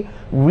currently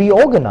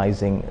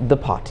reorganizing the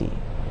party.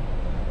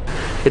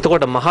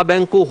 එතකොට මහ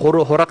බැංකු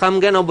හොරකම්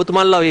ගැන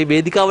ඔබතුමන්ලා මේ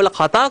වේදිකාවල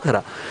කතා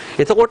කරා.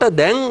 එතකොට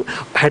දැන්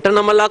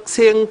 69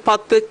 ලක්ෂයෙන්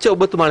පත් වෙච්ච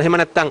ඔබතුමන්ලා එහෙම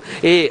නැත්නම්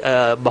ඒ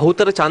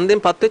බහුතර ඡන්දයෙන්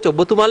පත් වෙච්ච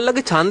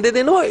ඔබතුමන්ලාගේ ඡන්දය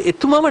දෙනවා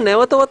එතුමම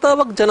නැවත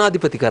වතාවක්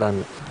ජනාධිපති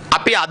කරන්න.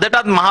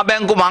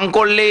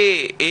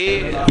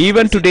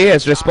 Even today,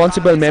 as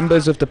responsible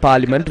members of the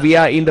parliament, we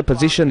are in the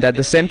position that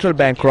the central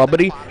bank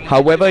robbery,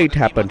 however it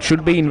happened,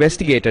 should be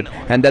investigated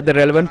and that the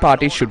relevant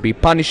parties should be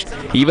punished,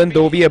 even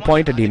though we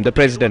appointed him the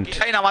president.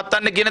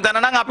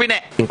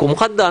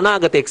 මොකක්ද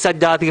අනාගත එක්සත්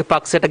ජාතික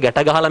පක්ෂයට ගැට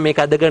ගහලා මේක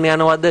අදගෙන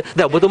යනවද?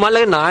 දැන්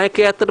ඔබතුමාලගේ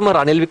නායකයා ඇත්තටම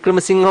රනිල්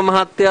වික්‍රමසිංහ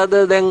මහත්තයාද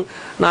දැන්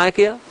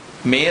නායකයා?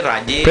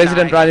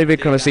 President Ranil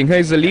Wickremesinghe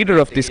is the leader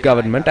of this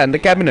government and the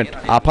cabinet.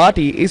 Our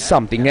party is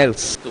something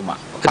else.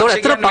 එතකොට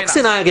ඇත්තට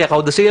පක්ෂේ නායකයා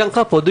කවුද? ශ්‍රී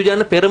ලංකා පොදු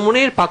ජන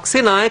පෙරමුණේ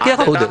පක්ෂේ නායකයා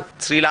කවුද?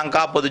 ශ්‍රී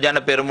ලංකා පොදු ජන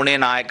පෙරමුණේ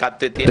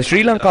නායකත්වයේ තියෙන The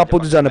Sri Lanka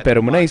Podujana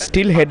Peramuna is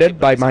still headed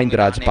by Mahinda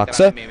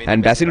Rajapaksa,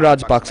 and Basil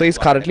Rajapaksa is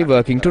currently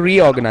working to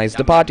reorganize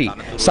the party.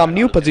 Some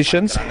new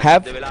positions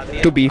have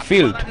to be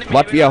filled.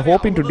 What we are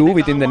hoping to do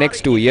within the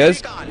next 2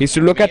 years is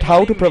to look at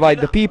how to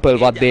provide the people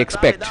what they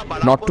expect,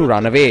 not to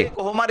run away.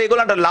 කොහොමද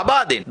ඒගොල්ලන්ට ලබා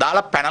දෙන්න?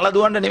 දාලා පැනලා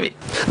දුවන්න නෙවෙයි.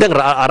 දැන්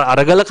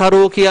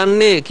අරගලකරුවෝ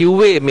කියන්නේ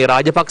කිව්වේ මේ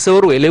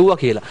රාජපක්ෂවරු එළෙව්වා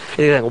කියලා.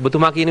 ඒ දැන්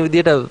ඔබතුමා කියන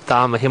විදිහට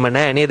තාම එහෙම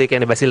නැහැ නේද? ඒ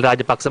කියන්නේ බැසිල්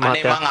රාජපක්ෂ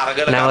මහත්තයා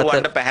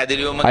නැවත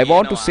I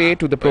want to say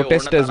to the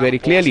protesters very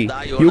clearly,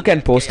 you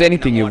can post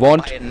anything you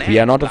want. We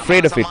are not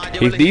afraid of it.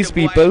 If these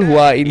people who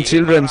are in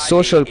children's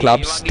social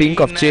clubs think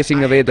of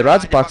chasing away the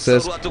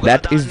Rajapaksas,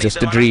 that is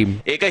just a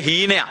dream. ඒක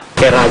හීනයක්.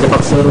 ඒ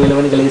රාජපක්ෂවරු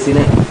එළවෙන එක ලේසි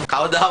නෑ.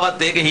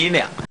 කවදාවත් ඒක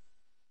හීනයක්.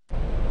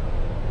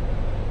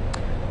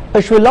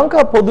 A Sri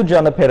Lanka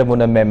Podujana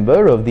Peramuna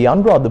member of the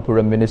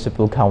Anuradhapura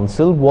Municipal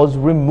Council was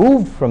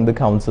removed from the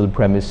council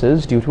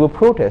premises due to a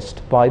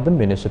protest by the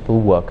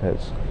municipal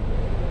workers.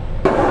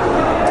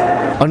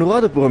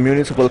 Anuradhapura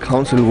Municipal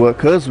Council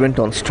workers went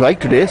on strike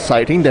today,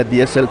 citing that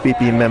the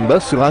SLPP member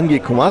Surangi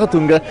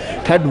Kumaratunga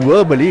had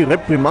verbally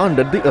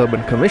reprimanded the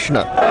urban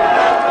commissioner.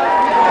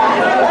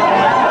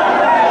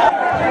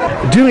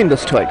 During the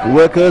strike,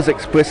 workers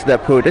expressed their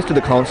protest to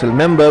the council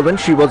member when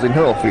she was in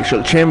her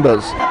official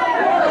chambers.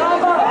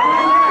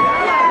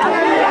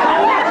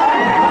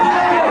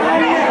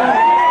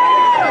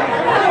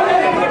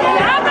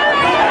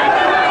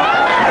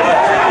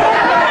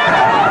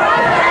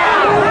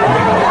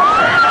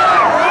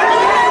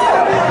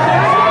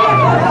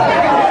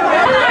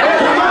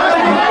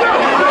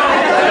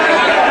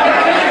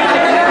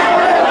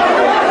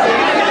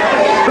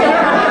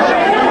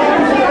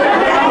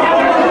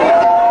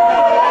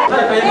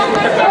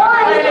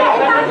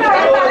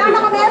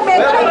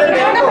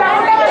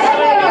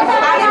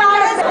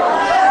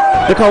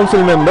 The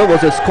council member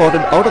was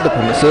escorted out of the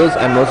premises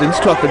and was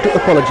instructed to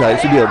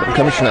apologise to the urban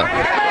commissioner.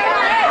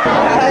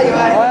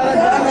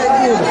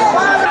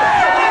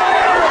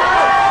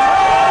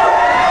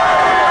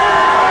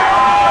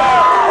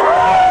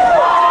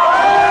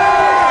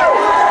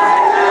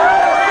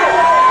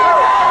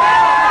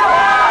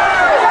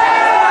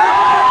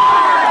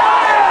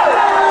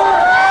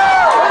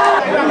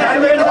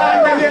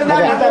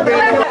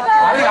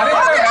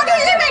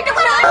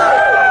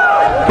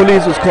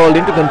 Police was called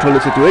in to control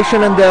the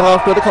situation, and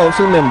thereafter the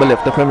council member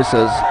left the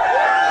premises.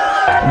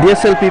 The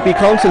SLPP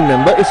council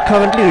member is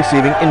currently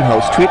receiving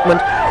in-house treatment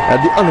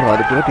at the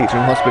Anuradhapura Teaching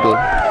Hospital.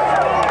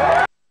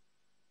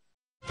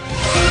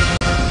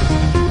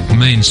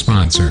 Main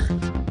sponsor.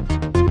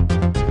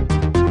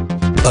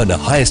 Earn a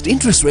highest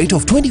interest rate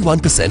of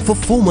 21% for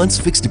 4 months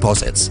fixed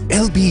deposits.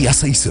 LB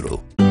Yasaisuru.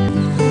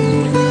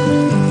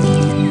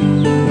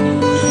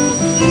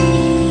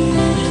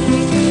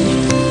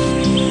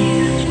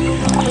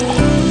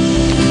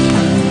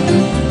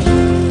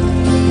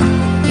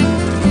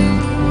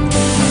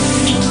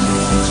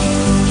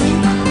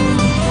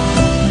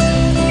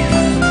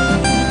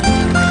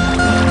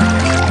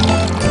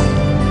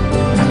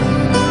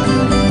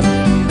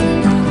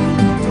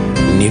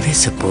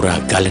 නිවෙස පුරා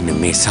ගලන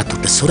මේ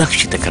සතුට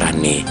සුරක්ෂිත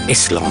කරන්නේ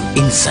S-lon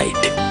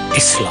insight.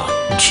 S-lon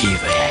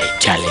ජීවයයි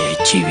ජලයයි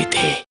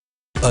ජීවිතේ.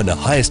 Earn a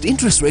highest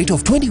interest rate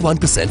of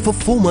 21% for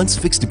 4 months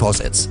fixed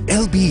deposits.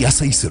 LB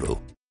Yasaisuru.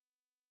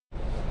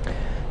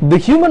 The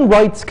Human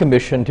Rights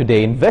Commission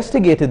today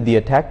investigated the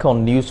attack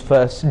on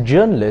Newsfirst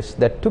journalists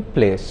that took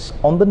place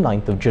on the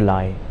 9th of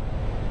July.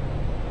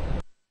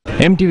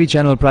 MTV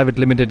Channel Private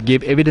Limited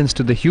gave evidence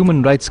to the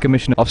Human Rights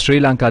Commission of Sri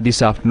Lanka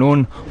this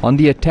afternoon on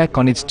the attack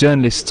on its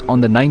journalists on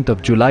the 9th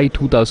of July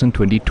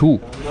 2022.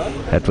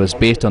 That was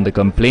based on the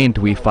complaint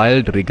we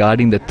filed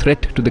regarding the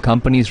threat to the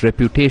company's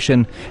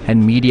reputation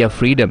and media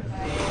freedom.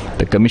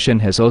 The Commission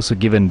has also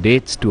given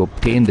dates to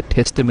obtain the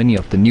testimony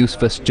of the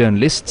Newsfirst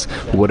journalists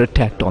who were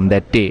attacked on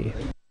that day.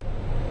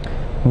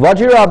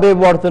 Vajirabe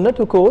Vardhana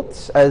took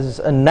oaths as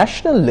a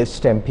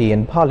Nationalist MP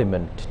in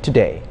Parliament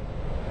today.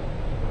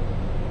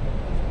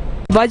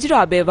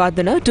 Vajirabe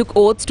Vardhana took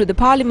oaths to the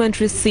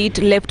parliamentary seat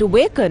left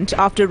vacant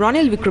after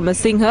Ranil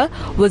Wickremesinghe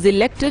was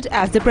elected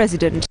as the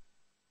president.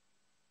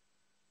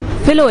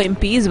 Fellow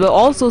MPs were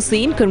also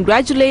seen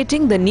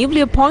congratulating the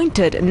newly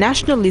appointed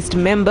Nationalist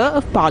member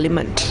of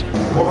Parliament.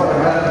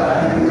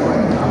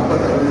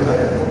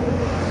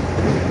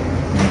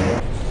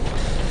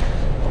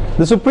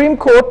 The Supreme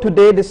Court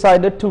today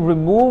decided to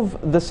remove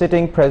the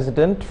sitting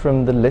president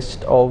from the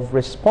list of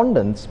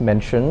respondents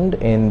mentioned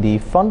in the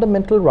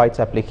fundamental rights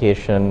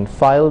application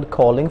filed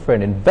calling for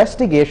an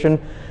investigation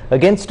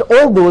against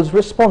all those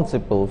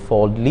responsible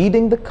for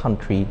leading the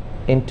country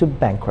into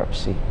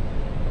bankruptcy.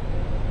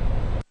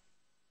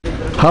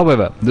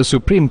 However, the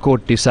Supreme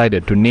Court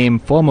decided to name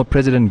former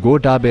President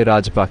Gotabaya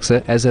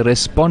Rajapaksa as a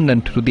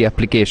respondent to the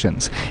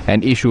applications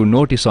and issue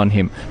notice on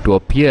him to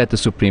appear at the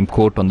Supreme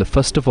Court on the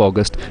 1st of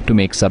August to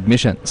make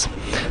submissions.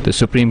 The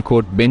Supreme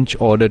Court bench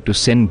ordered to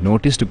send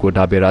notice to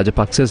Gotabaya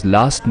Rajapaksa's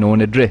last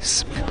known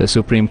address. The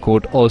Supreme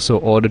Court also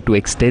ordered to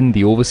extend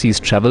the overseas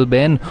travel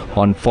ban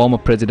on former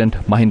President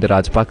Mahinda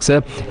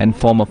Rajapaksa and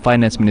former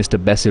Finance Minister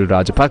Basil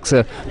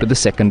Rajapaksa to the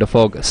 2nd of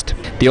August.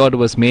 The order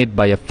was made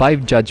by a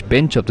 5-judge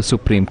bench of the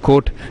Supreme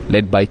Court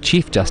led by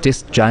Chief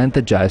Justice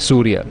Jayantha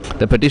Jayasuriya.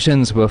 The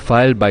petitions were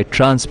filed by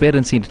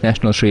Transparency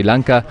International Sri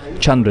Lanka,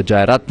 Chandra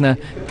Jayaratne,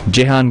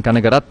 Jehan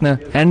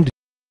Kanagaratne and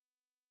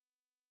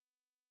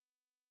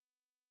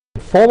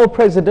Former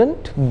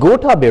President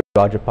Gotabaya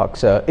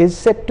Rajapaksa is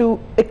set to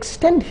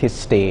extend his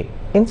stay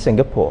in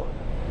Singapore.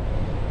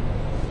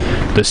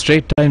 The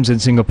Straits Times in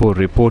Singapore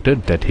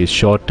reported that his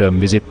short-term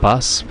visit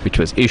pass, which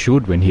was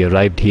issued when he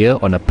arrived here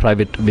on a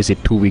private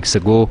visit 2 weeks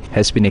ago,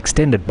 has been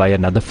extended by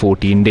another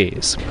 14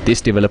 days.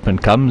 This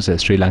development comes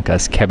as Sri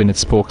Lanka's cabinet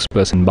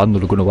spokesperson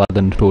Bandulu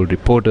Gunawardene told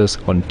reporters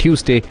on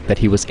Tuesday that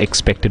he was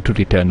expected to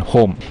return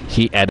home.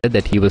 He added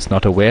that he was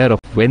not aware of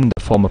when the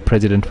former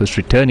president was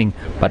returning,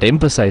 but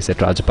emphasized that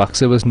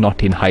Rajapaksa was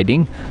not in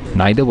hiding,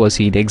 neither was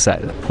he in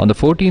exile. On the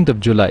 14th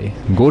of July,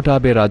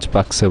 Gotabaya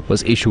Rajapaksa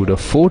was issued a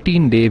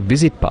 14-day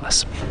visit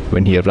pass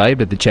when he arrived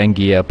at the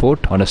Changi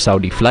airport on a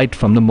Saudi flight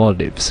from the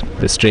Maldives.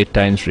 The Straits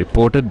Times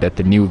reported that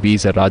the new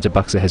visa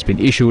Rajapaksa has been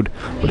issued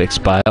would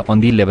expire on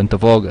the 11th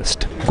of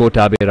August.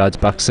 Gotabaya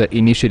Rajapaksa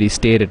initially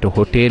stayed at a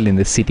hotel in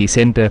the city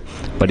centre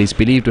but is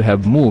believed to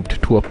have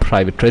moved to a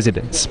private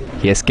residence.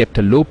 He has kept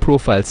a low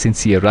profile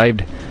since he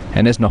arrived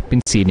and has not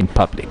been seen in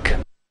public.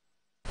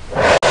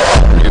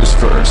 News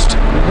First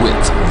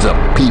with the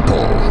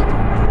people.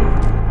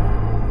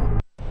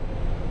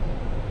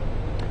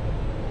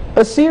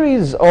 A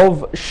series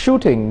of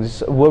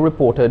shootings were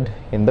reported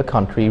in the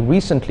country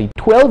recently.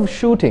 12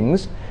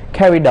 shootings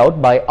carried out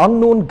by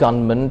unknown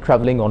gunmen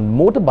travelling on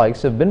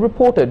motorbikes have been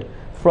reported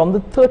from the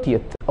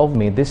 30th of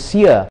May this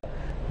year.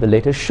 The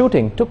latest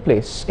shooting took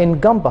place in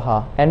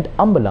Gampaha and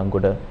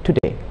Ambalangoda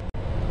today.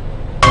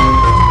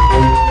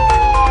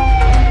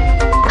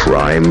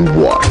 Crime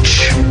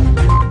Watch.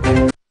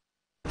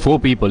 4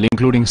 people,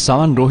 including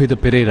Saman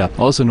Rohitha Pereira,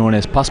 also known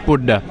as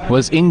Paspodda,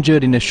 was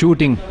injured in a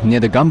shooting near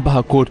the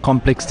Gampaha Court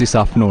complex this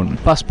afternoon.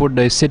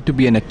 Paspodda is said to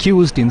be an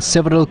accused in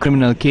several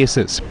criminal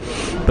cases.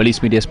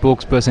 Police media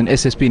spokesperson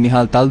SSP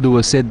Nihal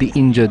Talduwa said the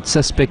injured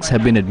suspects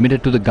have been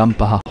admitted to the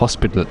Gampaha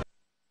hospital.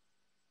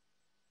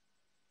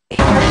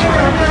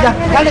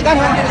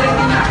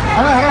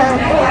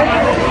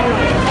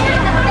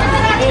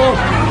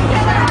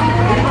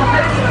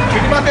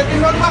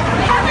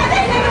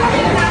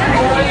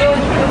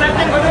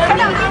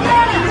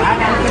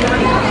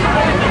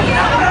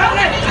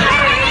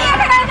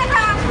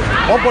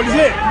 Oh,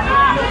 polisi!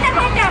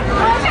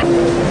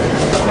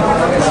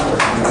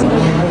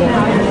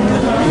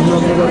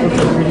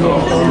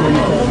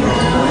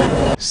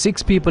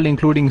 6 people,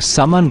 including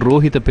Saman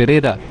Rohitha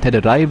Pereira, had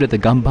arrived at the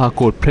Gampaha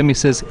Court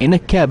premises in a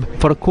cab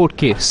for a court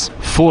case.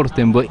 4 of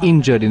them were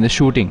injured in the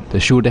shooting. The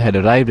shooter had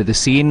arrived at the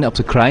scene of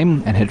the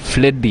crime and had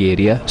fled the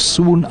area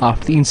soon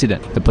after the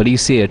incident. The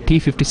police say a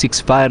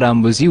T-56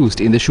 firearm was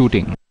used in the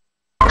shooting.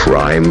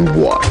 Crime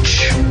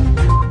Watch.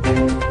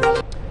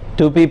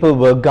 2 people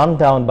were gunned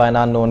down by an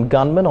unknown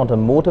gunman on a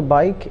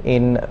motorbike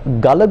in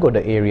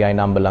Galagoda area in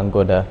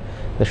Ambalangoda.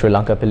 The Sri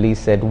Lanka police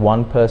said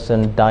 1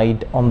 person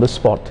died on the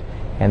spot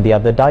and the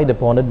other died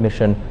upon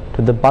admission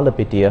to the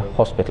Balapitiya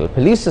hospital.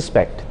 Police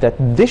suspect that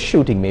this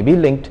shooting may be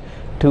linked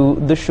to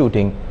the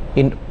shooting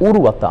in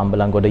Uruwatta,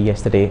 Ambalangoda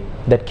yesterday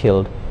that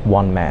killed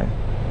 1 man.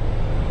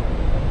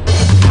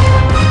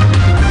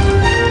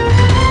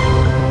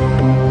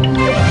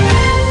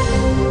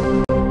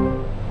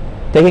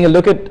 Taking a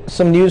look at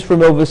some news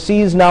from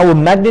overseas now, a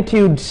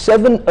magnitude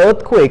 7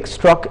 earthquake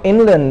struck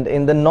inland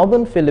in the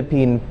northern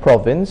Philippine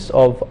province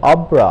of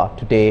Abra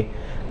today,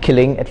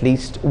 killing at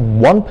least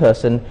 1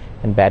 person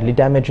and badly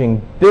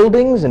damaging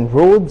buildings and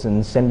roads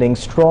and sending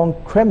strong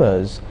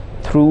tremors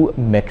through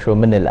Metro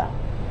Manila.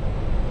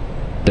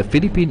 The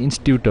Philippine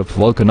Institute of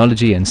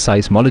Volcanology and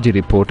Seismology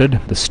reported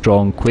the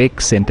strong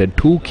quake centered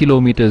 2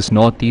 kilometers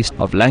northeast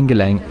of Lanka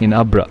in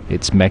Abra.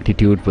 Its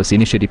magnitude was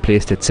initially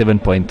placed at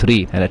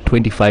 7.3 and a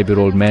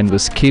 25-year-old man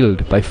was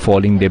killed by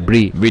falling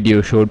debris.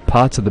 Video showed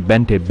parts of the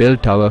Bante Bell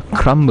Tower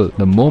crumble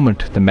the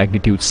moment the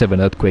magnitude 7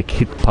 earthquake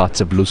hit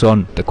parts of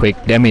Luzon. The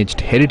quake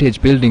damaged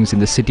heritage buildings in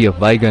the city of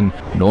Vigan,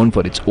 known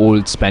for its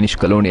old Spanish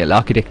colonial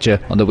architecture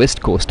on the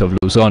west coast of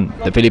Luzon.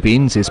 The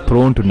Philippines is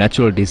prone to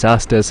natural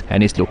disasters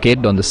and is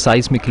located on the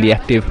seismically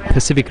active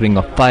Pacific Ring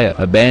of Fire,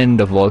 a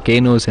band of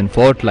volcanoes and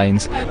fault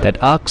lines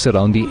that arcs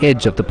around the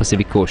edge of the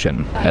Pacific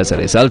Ocean. As a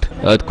result,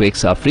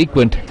 earthquakes are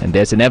frequent and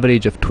there's an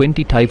average of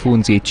 20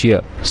 typhoons each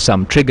year,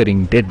 some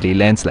triggering deadly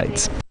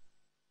landslides.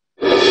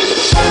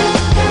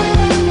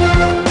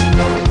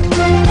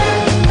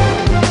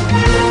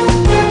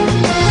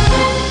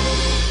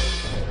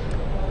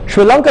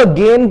 Sri Lanka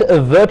gained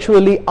a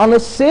virtually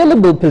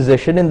unassailable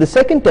position in the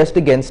second test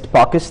against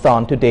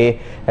Pakistan today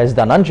as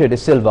Dhananjay De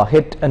Silva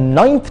hit a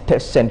 9th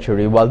test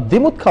century while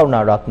Dimuth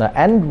Karunaratne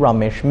and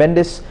Ramesh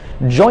Mendis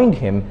joined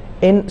him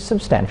in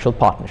substantial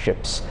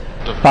partnerships.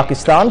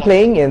 Pakistan,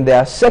 playing in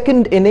their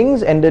second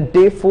innings, ended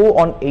day 4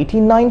 on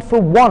 89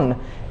 for 1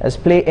 as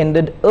play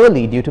ended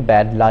early due to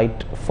bad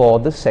light for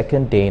the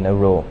second day in a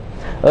row.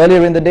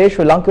 Earlier in the day,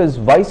 Sri Lanka's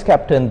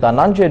vice-captain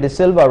Dhananjay De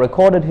Silva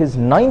recorded his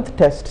 9th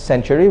test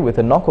century with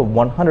a knock of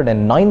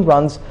 109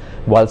 runs,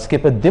 while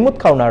skipper Dimuth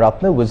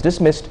Karunaratne was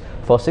dismissed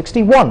for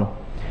 61,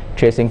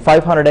 chasing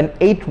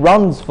 508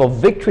 runs for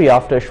victory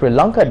after Sri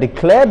Lanka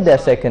declared their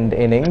second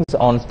innings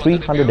on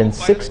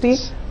 360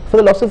 for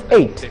the loss of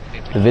 8.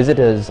 The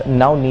visitors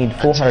now need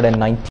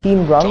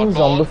 419 runs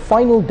on the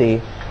final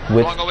day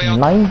with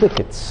 9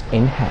 wickets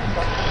in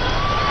hand.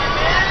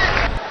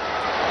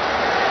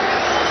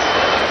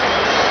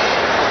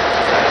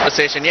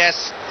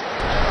 Yes.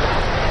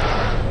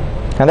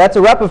 And that's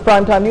a wrap of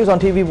Primetime News on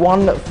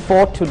TV1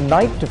 for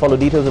tonight. To follow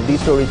details of these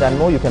stories and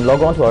more, you can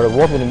log on to our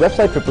award-winning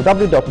website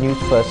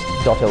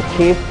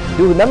www.newsfirst.lk.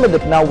 Do remember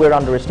that now we're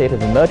under a state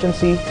of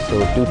emergency,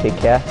 so do take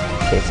care,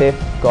 stay safe,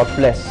 God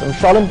bless. I'm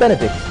Charlene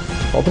Benedict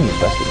for the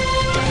Newsfirst team.